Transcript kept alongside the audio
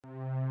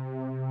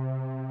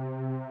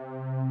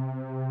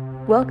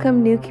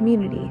Welcome, new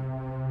community.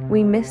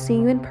 We miss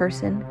seeing you in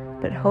person,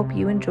 but hope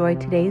you enjoyed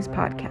today's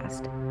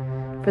podcast.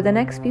 For the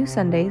next few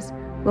Sundays,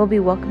 we'll be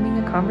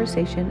welcoming a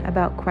conversation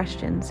about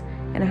questions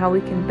and how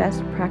we can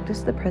best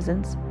practice the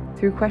presence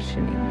through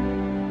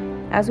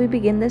questioning. As we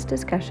begin this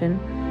discussion,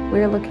 we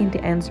are looking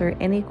to answer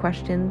any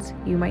questions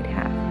you might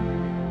have.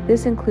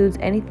 This includes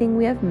anything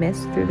we have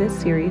missed through this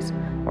series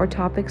or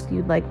topics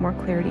you'd like more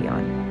clarity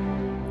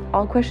on.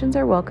 All questions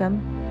are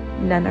welcome,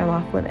 none are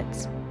off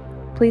limits.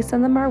 Please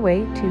send them our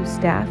way to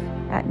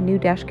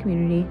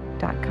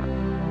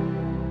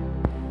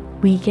staff@new-community.com.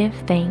 We give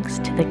thanks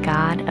to the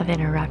God of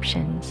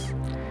interruptions,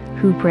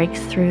 who breaks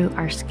through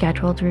our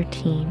scheduled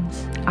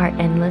routines, our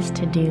endless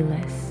to-do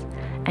lists,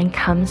 and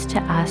comes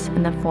to us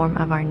in the form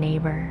of our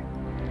neighbor.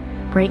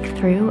 Break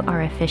through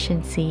our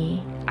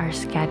efficiency, our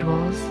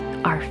schedules,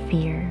 our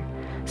fear,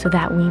 so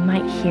that we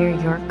might hear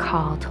your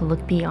call to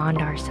look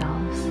beyond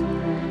ourselves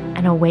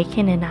and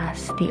awaken in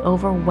us the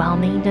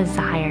overwhelming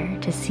desire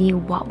to see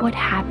what would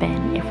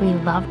happen if we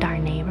loved our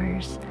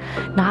neighbors,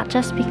 not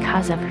just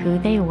because of who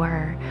they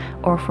were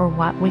or for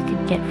what we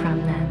could get from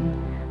them,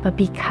 but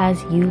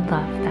because you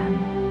love them,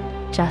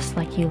 just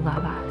like you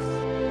love us.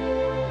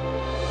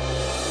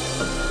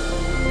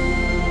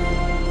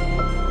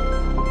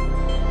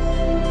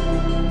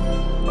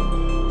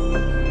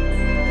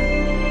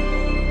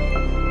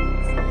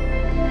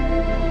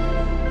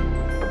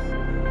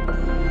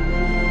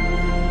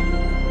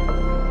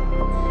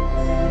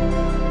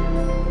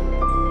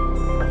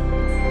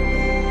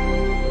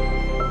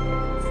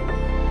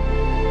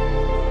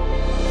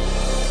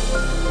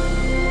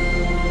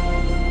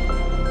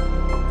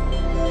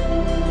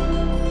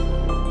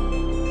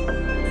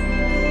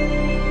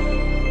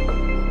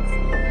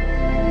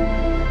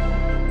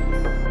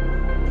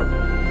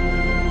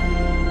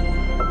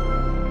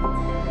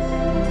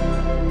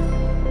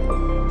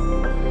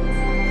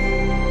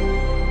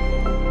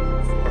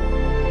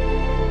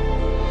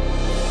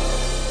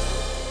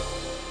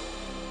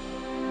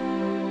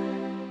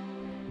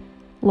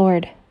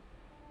 Lord,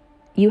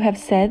 you have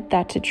said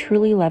that to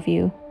truly love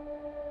you,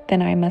 then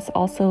I must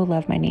also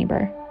love my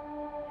neighbor.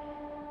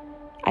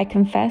 I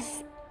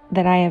confess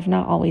that I have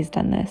not always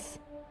done this.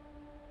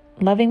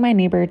 Loving my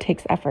neighbor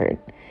takes effort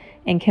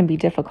and can be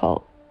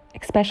difficult,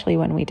 especially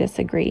when we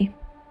disagree.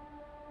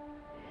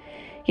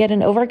 Yet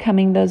in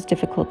overcoming those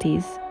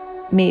difficulties,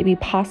 may it be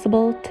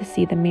possible to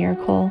see the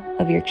miracle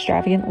of your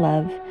extravagant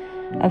love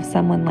of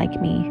someone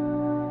like me,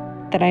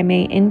 that I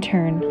may in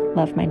turn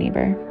love my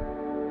neighbor.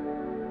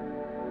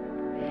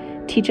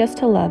 Teach us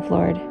to love,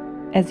 Lord,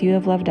 as you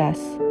have loved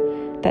us,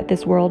 that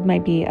this world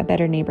might be a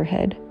better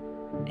neighborhood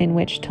in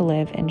which to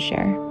live and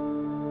share.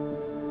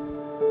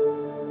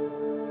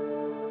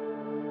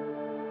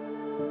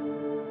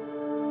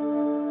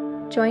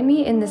 Join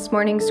me in this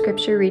morning's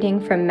scripture reading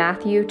from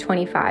Matthew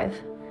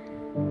 25.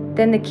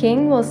 Then the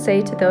king will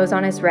say to those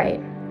on his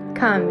right,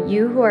 "Come,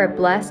 you who are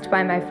blessed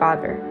by my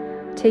Father,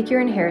 take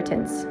your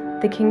inheritance,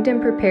 the kingdom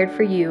prepared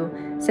for you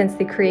since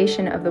the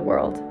creation of the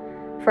world.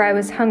 For I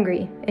was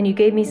hungry, and you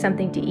gave me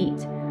something to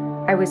eat.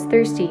 I was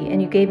thirsty,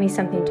 and you gave me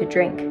something to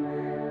drink.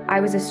 I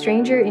was a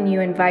stranger, and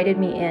you invited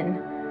me in.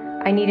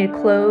 I needed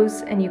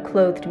clothes, and you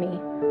clothed me.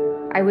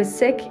 I was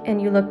sick, and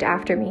you looked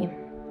after me.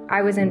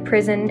 I was in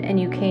prison, and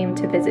you came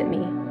to visit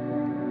me."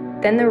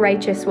 Then the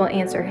righteous will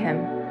answer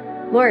him,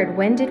 "Lord,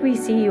 when did we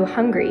see you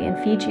hungry and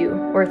feed you,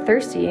 or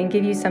thirsty and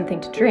give you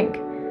something to drink?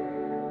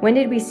 When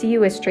did we see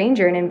you a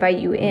stranger and invite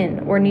you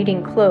in, or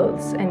needing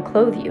clothes and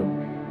clothe you?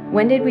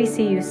 When did we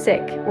see you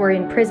sick or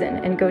in prison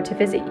and go to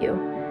visit you?"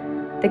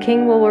 The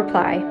king will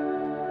reply,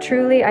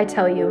 "Truly I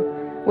tell you,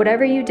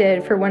 whatever you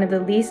did for one of the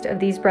least of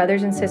these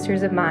brothers and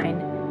sisters of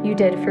mine, you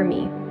did for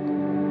me."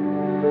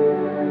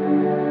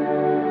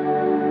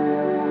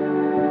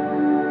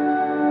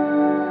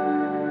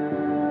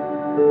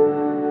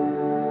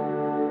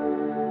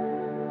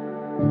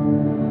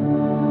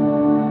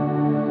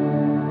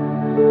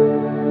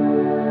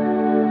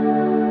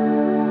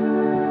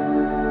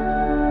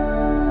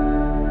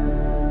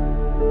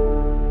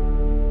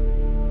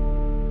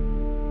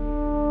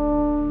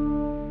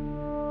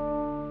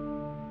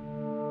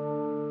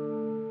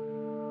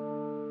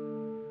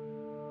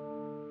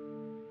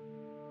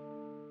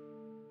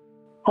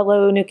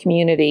 Hello, new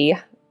community.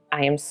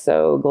 I am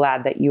so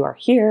glad that you are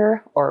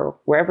here, or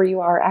wherever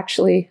you are,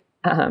 actually.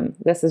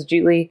 This is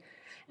Julie,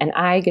 and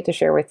I get to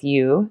share with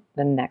you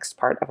the next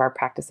part of our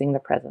Practicing the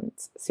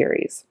Presence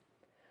series.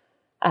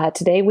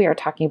 Today, we are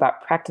talking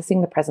about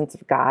practicing the presence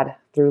of God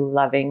through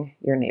loving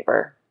your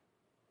neighbor.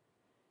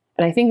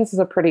 And I think this is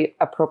a pretty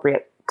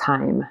appropriate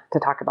time to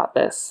talk about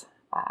this.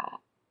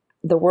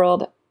 The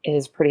world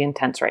is pretty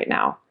intense right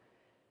now.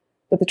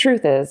 But the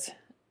truth is,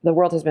 the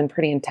world has been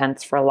pretty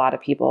intense for a lot of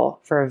people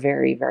for a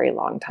very, very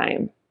long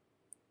time.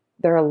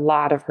 There are a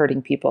lot of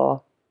hurting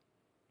people,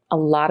 a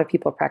lot of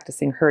people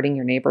practicing hurting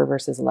your neighbor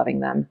versus loving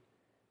them,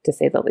 to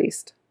say the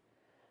least.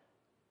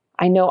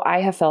 I know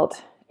I have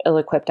felt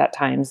ill-equipped at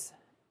times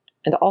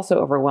and also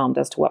overwhelmed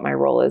as to what my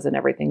role is in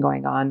everything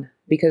going on,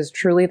 because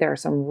truly there are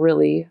some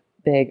really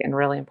big and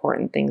really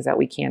important things that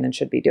we can and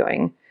should be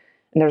doing.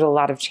 And there's a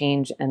lot of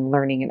change and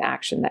learning and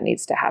action that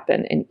needs to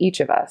happen in each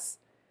of us.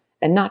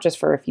 And not just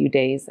for a few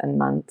days and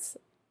months,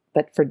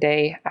 but for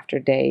day after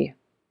day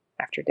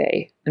after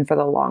day, and for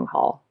the long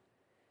haul.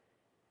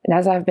 And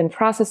as I've been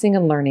processing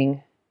and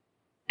learning,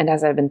 and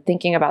as I've been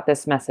thinking about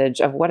this message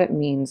of what it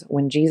means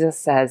when Jesus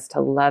says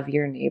to love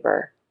your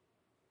neighbor,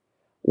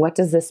 what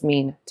does this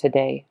mean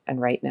today and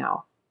right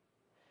now?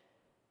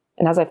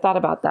 And as I've thought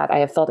about that, I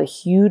have felt a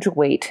huge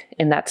weight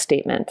in that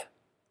statement,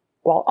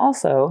 while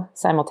also,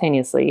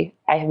 simultaneously,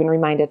 I have been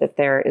reminded that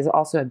there is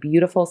also a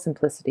beautiful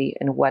simplicity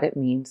in what it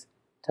means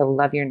to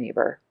love your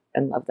neighbor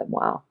and love them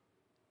well.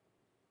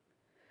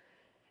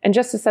 And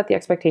just to set the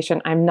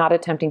expectation, I'm not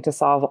attempting to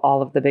solve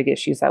all of the big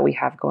issues that we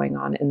have going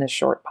on in this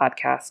short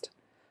podcast.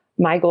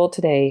 My goal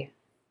today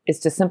is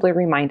to simply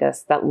remind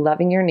us that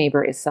loving your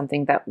neighbor is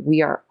something that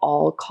we are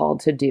all called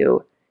to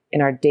do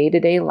in our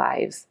day-to-day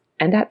lives,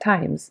 and at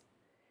times,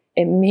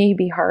 it may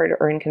be hard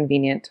or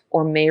inconvenient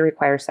or may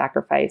require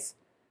sacrifice,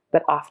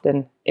 but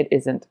often it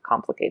isn't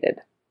complicated.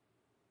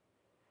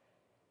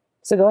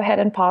 So go ahead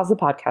and pause the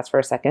podcast for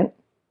a second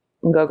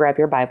and go grab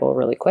your Bible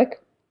really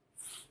quick.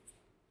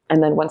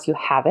 And then once you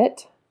have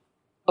it,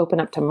 open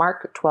up to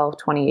Mark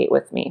 12:28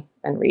 with me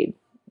and read.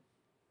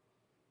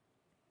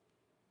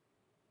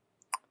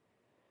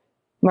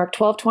 Mark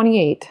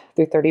 12:28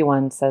 through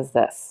 31 says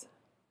this,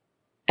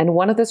 "And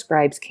one of the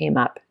scribes came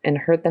up and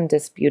heard them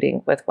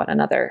disputing with one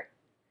another.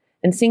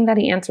 And seeing that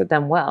he answered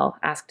them well,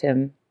 asked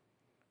him,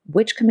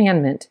 'Which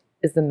commandment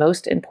is the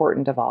most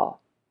important of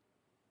all?'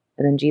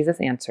 And then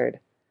Jesus answered,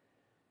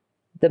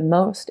 'The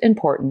most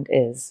important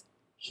is,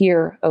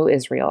 Hear, O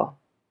Israel,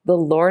 the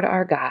Lord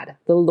our God,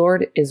 the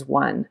Lord is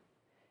one,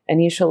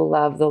 and you shall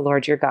love the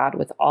Lord your God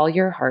with all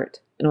your heart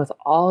and with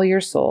all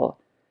your soul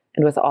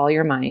and with all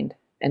your mind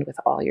and with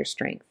all your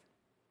strength.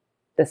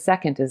 The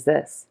second is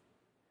this,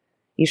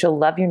 you shall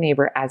love your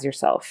neighbor as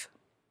yourself.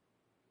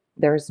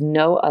 There is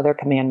no other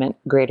commandment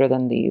greater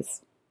than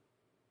these.'"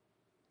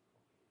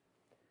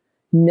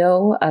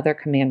 No other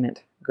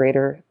commandment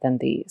greater than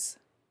these.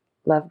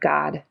 Love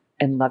God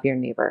and love your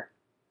neighbor.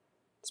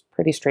 It's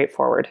pretty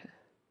straightforward.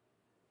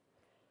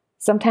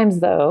 Sometimes,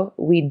 though,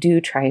 we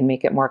do try and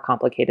make it more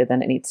complicated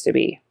than it needs to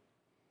be.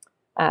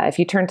 If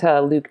you turn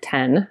to Luke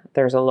 10,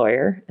 there's a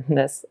lawyer in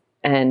this,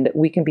 and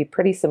we can be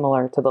pretty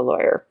similar to the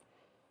lawyer.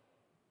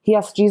 He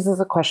asks Jesus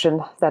a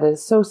question that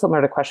is so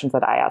similar to questions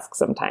that I ask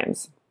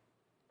sometimes.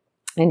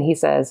 And he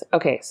says,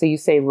 okay, so you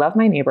say, love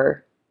my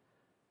neighbor.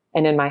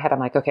 And in my head, I'm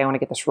like, okay, I want to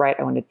get this right.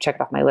 I want to check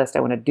it off my list. I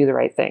want to do the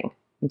right thing.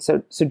 And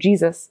so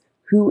Jesus,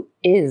 who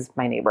is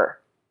my neighbor?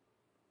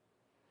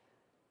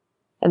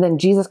 And then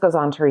Jesus goes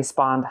on to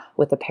respond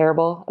with the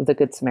parable of the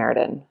Good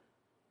Samaritan.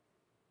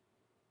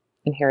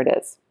 And here it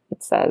is.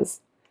 It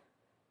says,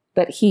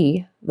 "But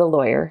he, the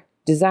lawyer,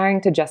 desiring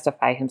to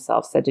justify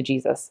himself, said to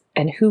Jesus,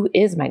 'And who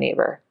is my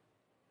neighbor?'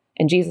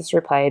 And Jesus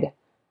replied,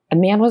 'A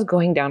man was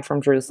going down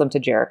from Jerusalem to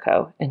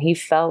Jericho, and he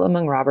fell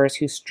among robbers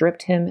who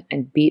stripped him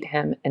and beat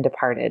him and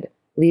departed,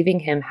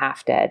 leaving him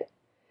half dead.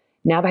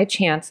 Now by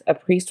chance a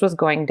priest was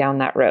going down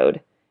that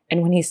road,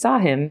 and when he saw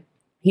him,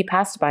 he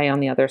passed by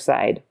on the other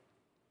side.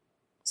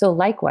 So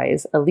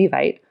likewise, a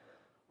Levite,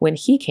 when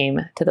he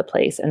came to the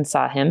place and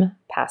saw him,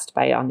 passed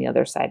by on the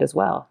other side as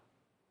well.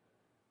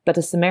 But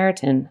a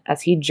Samaritan,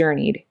 as he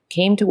journeyed,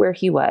 came to where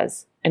he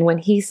was, and when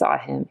he saw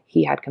him,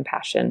 he had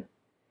compassion.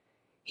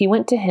 He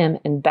went to him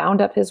and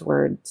bound up his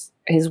wounds,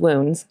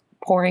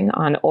 pouring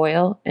on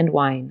oil and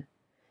wine.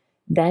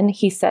 Then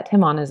he set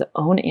him on his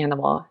own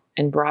animal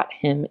and brought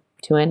him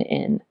to an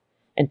inn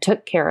and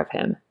took care of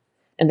him.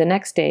 And the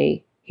next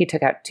day he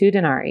took out 2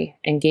 denarii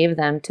and gave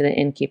them to the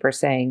innkeeper,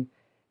 saying,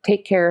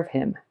 'Take care of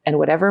him, and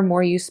whatever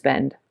more you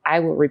spend, I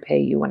will repay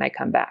you when I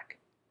come back.'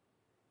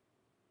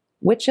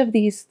 Which of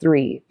these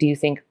 3 do you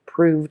think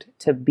proved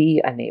to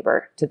be a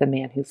neighbor to the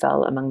man who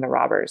fell among the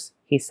robbers?"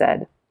 He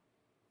said,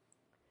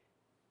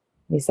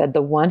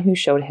 "The one who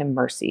showed him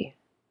mercy."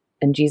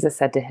 And Jesus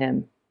said to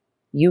him,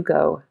 "You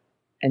go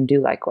and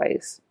do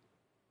likewise."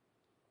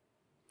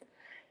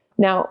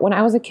 Now, when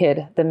I was a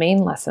kid, the main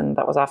lesson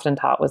that was often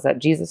taught was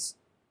that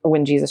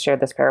when Jesus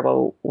shared this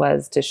parable,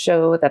 was to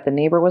show that the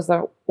neighbor was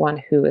the one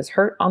who is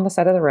hurt on the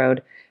side of the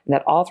road, and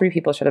that all 3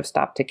 people should have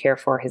stopped to care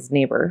for his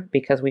neighbor,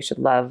 because we should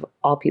love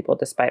all people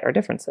despite our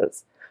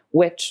differences,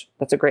 which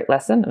that's a great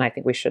lesson. And I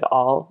think we should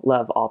all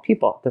love all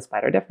people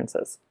despite our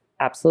differences.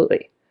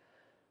 Absolutely.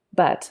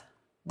 But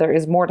there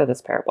is more to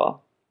this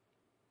parable.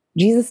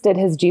 Jesus did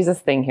his Jesus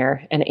thing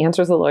here and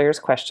answers the lawyer's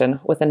question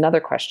with another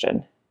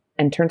question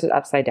and turns it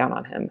upside down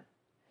on him.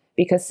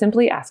 Because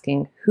simply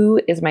asking,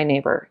 "Who is my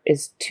neighbor?"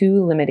 is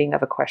too limiting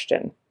of a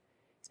question.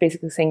 It's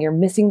basically saying you're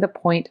missing the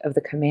point of the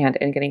command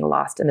and getting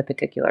lost in the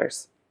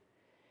particulars.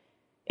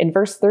 In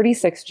verse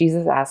 36,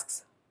 Jesus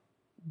asks,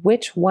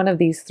 "Which one of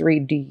these 3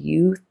 do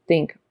you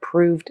think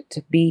proved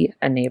to be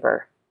a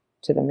neighbor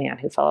to the man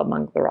who fell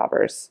among the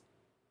robbers?"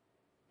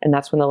 And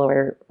that's when the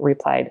lawyer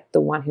replied,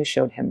 "The one who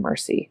showed him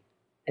mercy."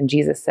 And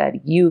Jesus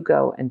said, "You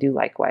go and do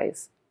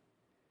likewise."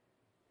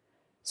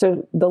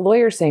 So the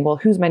lawyer's saying, well,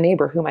 who's my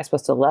neighbor? Who am I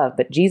supposed to love?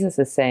 But Jesus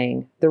is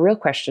saying, the real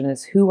question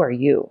is, who are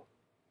you?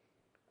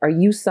 Are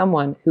you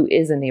someone who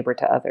is a neighbor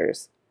to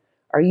others?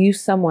 Are you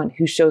someone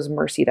who shows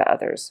mercy to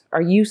others?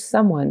 Are you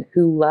someone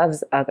who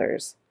loves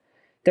others?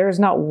 There is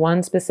not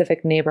one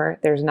specific neighbor.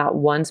 There's not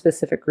one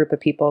specific group of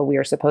people we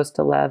are supposed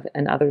to love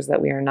and others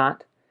that we are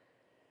not.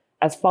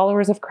 As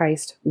followers of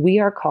Christ, we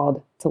are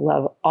called to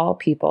love all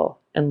people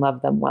and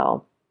love them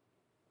well.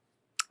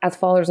 As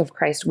followers of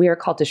Christ, we are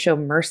called to show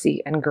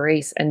mercy and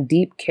grace and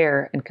deep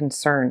care and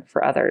concern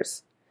for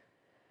others.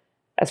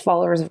 As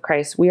followers of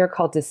Christ, we are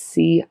called to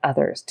see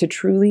others, to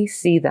truly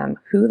see them,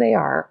 who they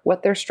are,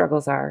 what their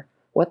struggles are,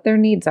 what their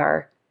needs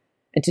are,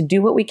 and to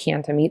do what we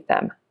can to meet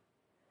them.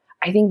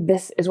 I think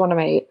this is one of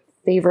my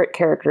favorite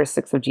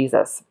characteristics of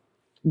Jesus.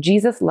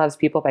 Jesus loves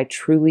people by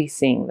truly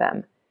seeing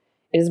them.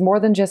 It is more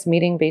than just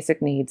meeting basic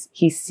needs.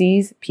 He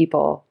sees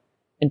people,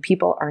 and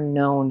people are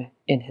known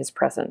in his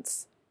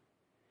presence.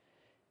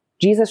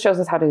 Jesus shows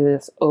us how to do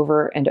this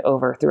over and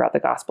over throughout the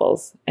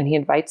Gospels, and he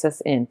invites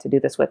us in to do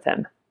this with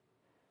him.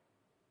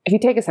 If you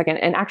take a second,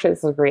 and actually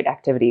this is a great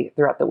activity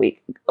throughout the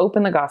week,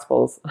 open the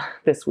Gospels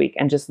this week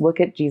and just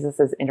look at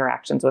Jesus's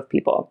interactions with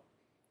people.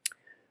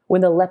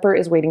 When the leper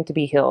is waiting to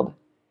be healed,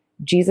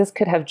 Jesus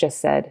could have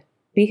just said,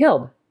 be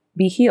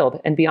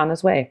healed, and be on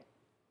his way.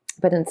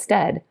 But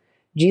instead,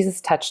 Jesus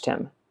touched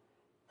him,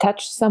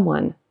 touched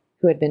someone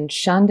who had been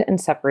shunned and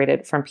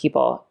separated from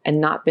people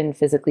and not been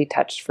physically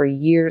touched for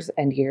years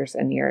and years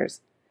and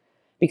years,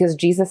 because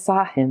Jesus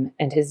saw him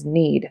and his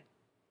need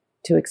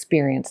to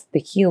experience the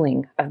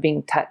healing of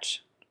being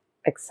touched,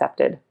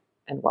 accepted,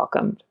 and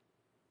welcomed.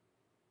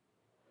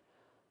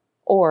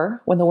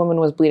 Or when the woman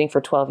was bleeding for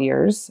 12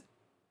 years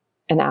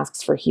and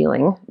asks for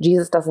healing,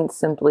 Jesus doesn't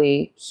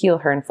simply heal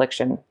her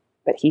infliction,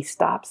 but he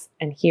stops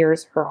and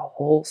hears her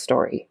whole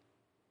story,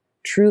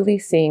 truly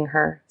seeing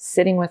her,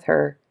 sitting with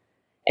her,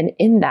 and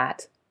in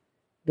that,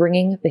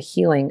 bringing the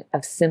healing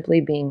of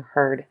simply being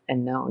heard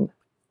and known.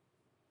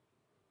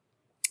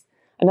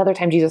 Another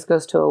time, Jesus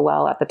goes to a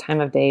well at the time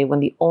of day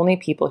when the only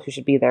people who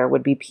should be there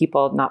would be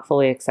people not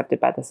fully accepted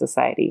by the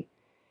society.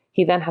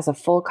 He then has a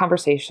full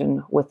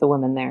conversation with the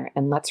woman there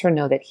and lets her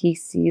know that he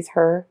sees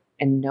her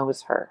and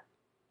knows her.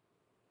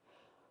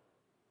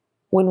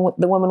 When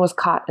the woman was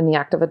caught in the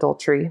act of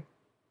adultery,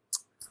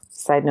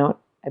 side note,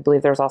 I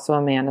believe there's also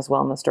a man as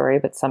well in the story,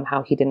 but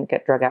somehow he didn't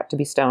get drug out to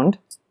be stoned.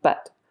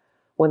 But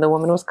when the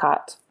woman was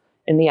caught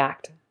in the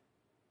act,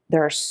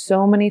 there are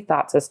so many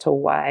thoughts as to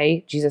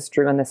why Jesus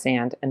drew in the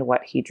sand and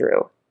what he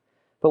drew.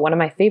 But one of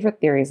my favorite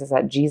theories is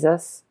that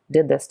Jesus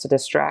did this to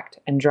distract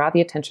and draw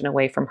the attention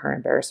away from her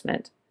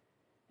embarrassment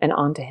and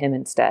onto him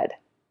instead.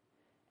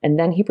 And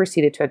then he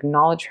proceeded to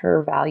acknowledge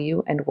her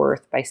value and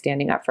worth by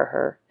standing up for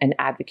her and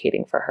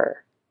advocating for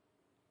her.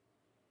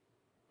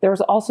 There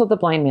was also the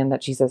blind man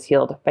that Jesus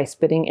healed by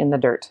spitting in the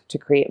dirt to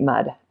create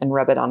mud and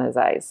rub it on his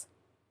eyes.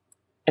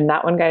 And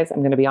that one, guys,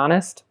 I'm going to be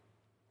honest,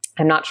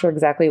 I'm not sure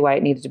exactly why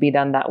it needed to be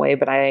done that way,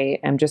 but I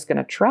am just going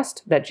to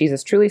trust that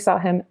Jesus truly saw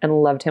him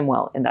and loved him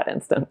well in that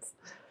instance.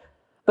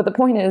 But the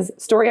point is,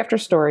 story after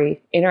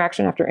story,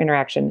 interaction after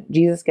interaction,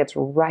 Jesus gets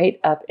right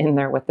up in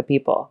there with the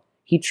people.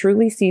 He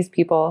truly sees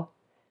people,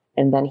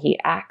 and then he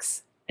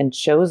acts and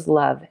shows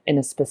love in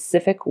a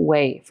specific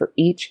way for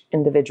each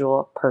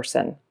individual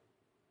person.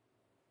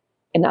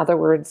 In other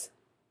words,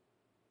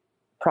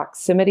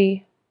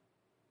 proximity,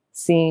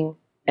 seeing,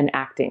 and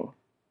acting.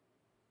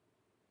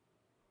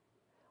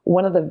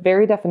 One of the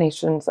very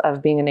definitions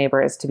of being a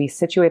neighbor is to be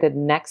situated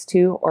next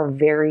to or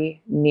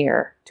very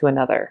near to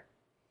another.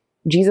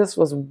 Jesus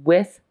was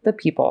with the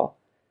people,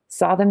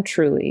 saw them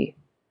truly,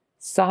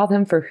 saw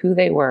them for who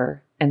they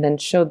were, and then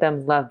showed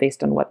them love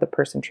based on what the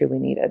person truly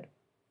needed.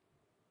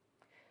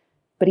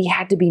 But he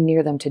had to be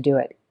near them to do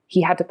it.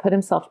 He had to put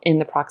himself in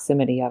the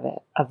proximity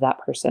of that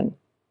person.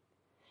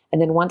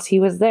 And then once he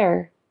was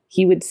there,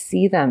 he would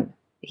see them,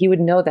 he would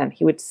know them,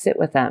 he would sit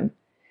with them.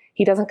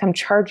 He doesn't come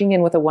charging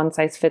in with a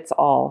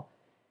one-size-fits-all.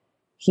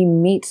 He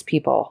meets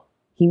people.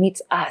 He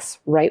meets us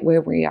right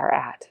where we are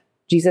at.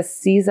 Jesus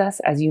sees us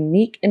as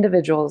unique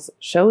individuals,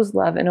 shows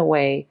love in a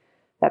way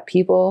that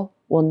people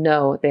will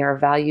know they are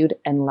valued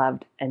and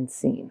loved and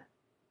seen.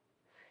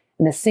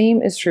 And the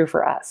same is true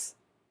for us.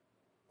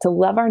 To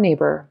love our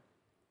neighbor,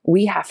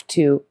 we have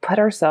to put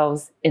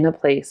ourselves in a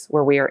place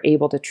where we are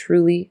able to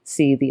truly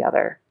see the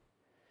other.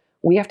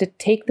 We have to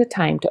take the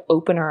time to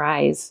open our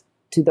eyes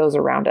to those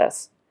around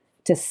us,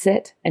 to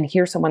sit and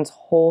hear someone's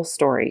whole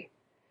story,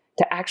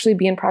 to actually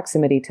be in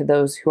proximity to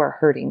those who are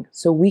hurting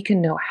so we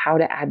can know how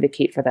to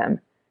advocate for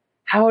them,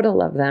 how to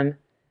love them,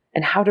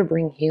 and how to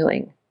bring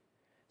healing.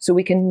 So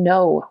we can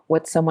know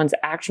what someone's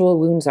actual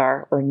wounds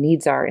are or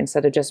needs are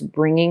instead of just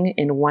bringing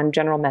in one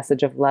general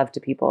message of love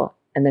to people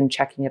and then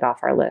checking it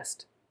off our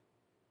list.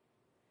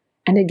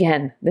 And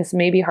again, this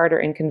may be hard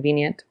or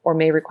inconvenient or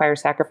may require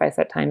sacrifice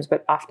at times,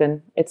 but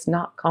often it's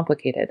not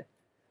complicated.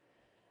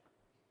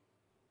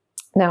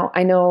 Now,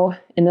 I know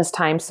in this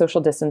time,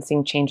 social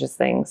distancing changes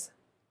things,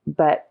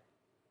 but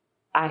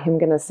I am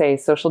going to say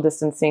social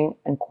distancing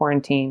and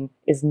quarantine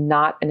is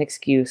not an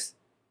excuse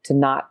to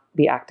not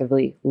be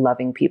actively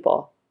loving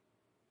people.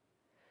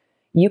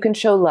 You can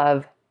show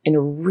love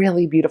in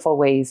really beautiful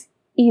ways,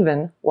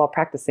 even while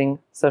practicing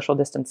social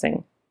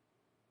distancing.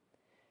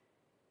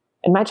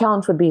 And my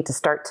challenge would be to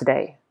start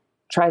today.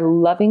 Try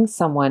loving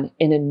someone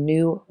in a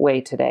new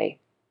way today.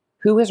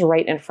 Who is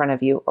right in front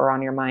of you or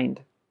on your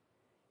mind?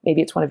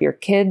 Maybe it's one of your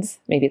kids,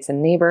 maybe it's a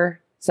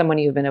neighbor, someone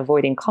you've been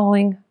avoiding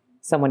calling,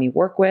 someone you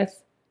work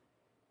with.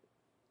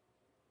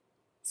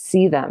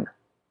 See them.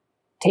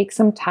 Take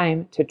some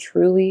time to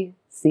truly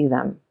see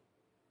them.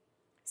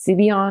 See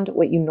beyond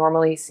what you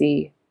normally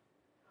see,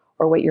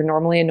 or what you're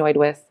normally annoyed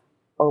with,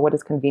 or what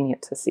is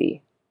convenient to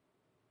see.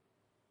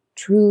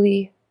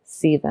 Truly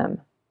see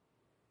them.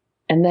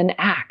 And then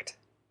act.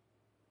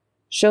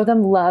 Show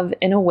them love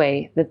in a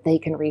way that they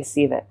can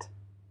receive it.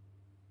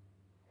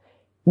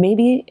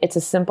 Maybe it's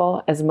as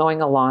simple as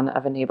mowing a lawn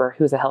of a neighbor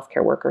who's a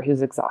healthcare worker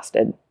who's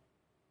exhausted.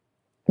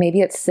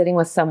 Maybe it's sitting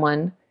with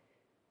someone,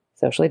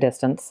 socially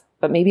distanced,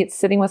 but maybe it's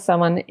sitting with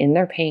someone in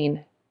their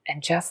pain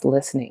and just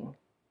listening.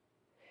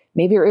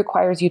 Maybe it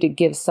requires you to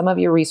give some of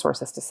your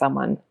resources to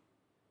someone.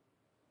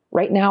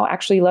 Right now,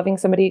 actually loving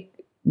somebody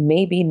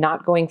may be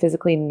not going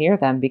physically near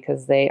them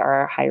because they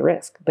are high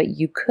risk, but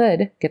you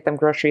could get them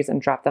groceries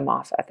and drop them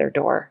off at their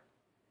door.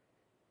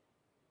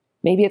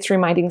 Maybe it's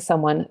reminding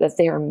someone that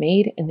they are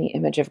made in the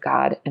image of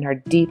God and are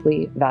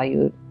deeply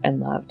valued and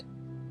loved.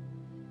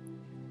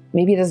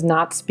 Maybe it is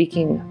not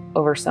speaking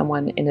over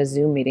someone in a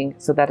Zoom meeting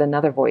so that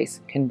another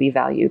voice can be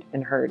valued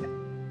and heard.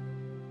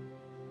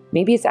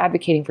 Maybe it's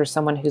advocating for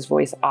someone whose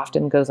voice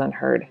often goes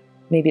unheard.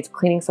 Maybe it's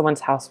cleaning someone's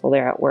house while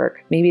they're at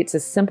work. Maybe it's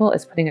as simple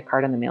as putting a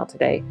card in the mail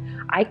today.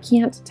 I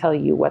can't tell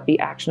you what the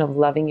action of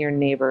loving your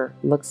neighbor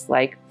looks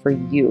like for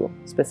you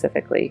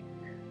specifically,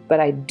 but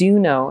I do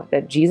know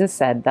that Jesus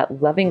said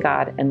that loving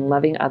God and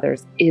loving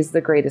others is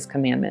the greatest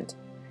commandment.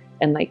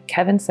 And like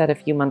Kevin said a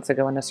few months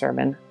ago in a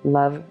sermon,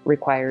 love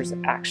requires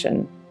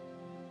action.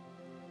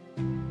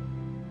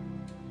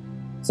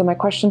 So my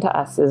question to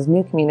us is,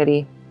 new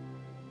community,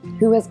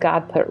 who has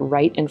God put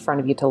right in front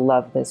of you to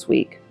love this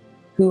week?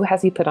 Who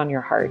has He put on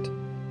your heart?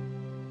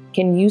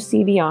 Can you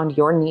see beyond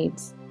your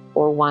needs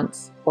or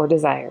wants or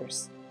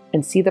desires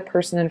and see the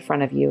person in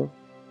front of you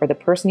or the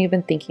person you've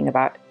been thinking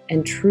about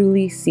and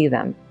truly see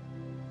them?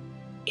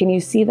 Can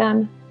you see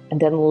them and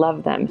then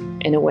love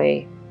them in a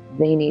way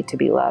they need to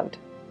be loved?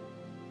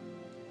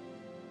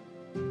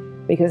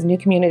 Because new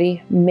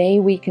community, may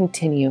we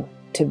continue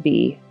to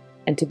be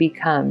and to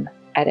become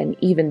at an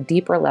even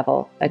deeper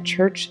level a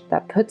church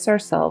that puts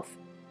ourselves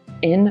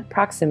in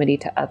proximity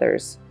to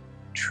others,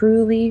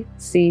 truly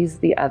sees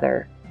the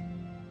other,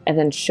 and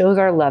then shows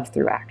our love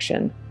through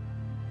action.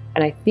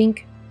 And I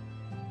think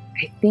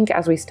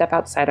as we step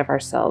outside of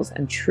ourselves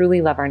and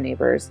truly love our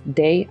neighbors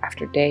day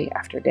after day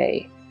after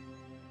day,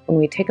 when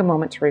we take a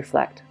moment to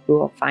reflect, we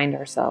will find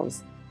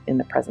ourselves in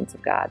the presence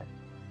of God.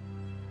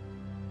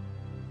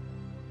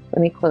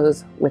 Let me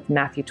close with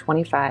Matthew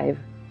 25,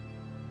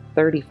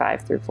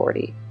 35 through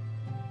 40.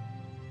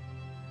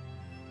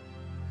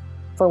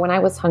 For when I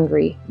was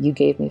hungry, you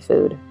gave me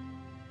food.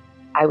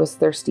 I was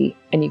thirsty,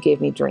 and you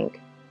gave me drink.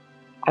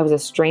 I was a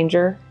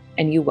stranger,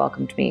 and you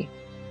welcomed me.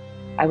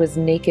 I was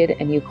naked,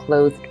 and you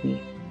clothed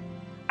me.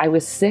 I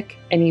was sick,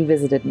 and you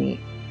visited me.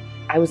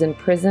 I was in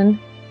prison,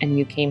 and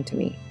you came to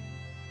me.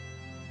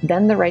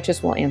 Then the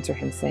righteous will answer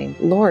him, saying,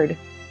 Lord,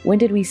 when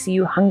did we see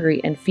you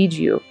hungry and feed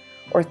you,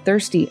 or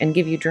thirsty and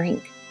give you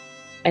drink?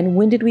 And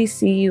when did we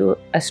see you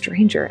a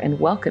stranger and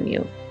welcome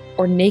you,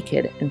 or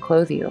naked and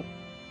clothe you?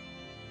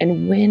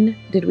 And when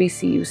did we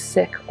see you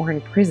sick or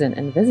in prison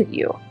and visit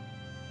you?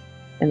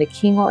 And the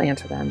king will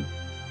answer them,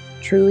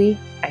 Truly,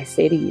 I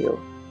say to you,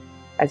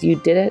 as you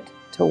did it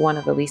to one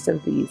of the least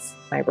of these,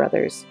 my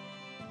brothers,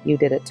 you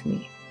did it to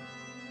me.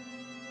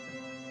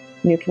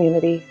 New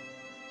community,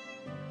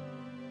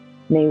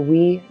 may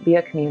we be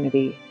a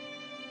community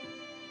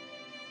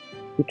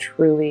who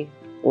truly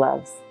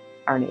loves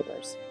our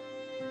neighbors.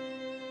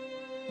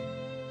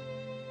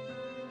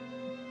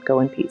 Go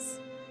in peace.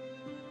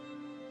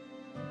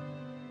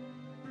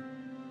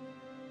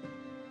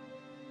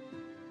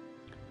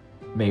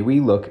 May we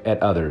look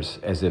at others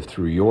as if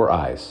through your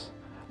eyes,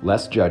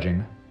 less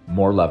judging,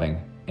 more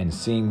loving, and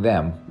seeing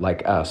them,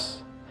 like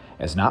us,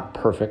 as not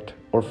perfect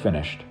or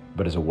finished,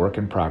 but as a work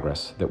in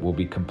progress that will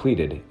be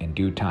completed in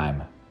due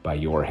time by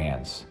your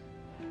hands.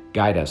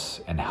 Guide us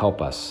and help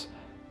us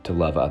to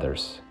love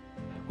others.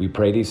 We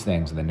pray these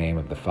things in the name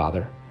of the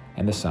Father,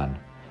 and the Son,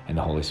 and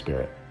the Holy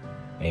Spirit.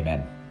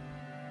 Amen.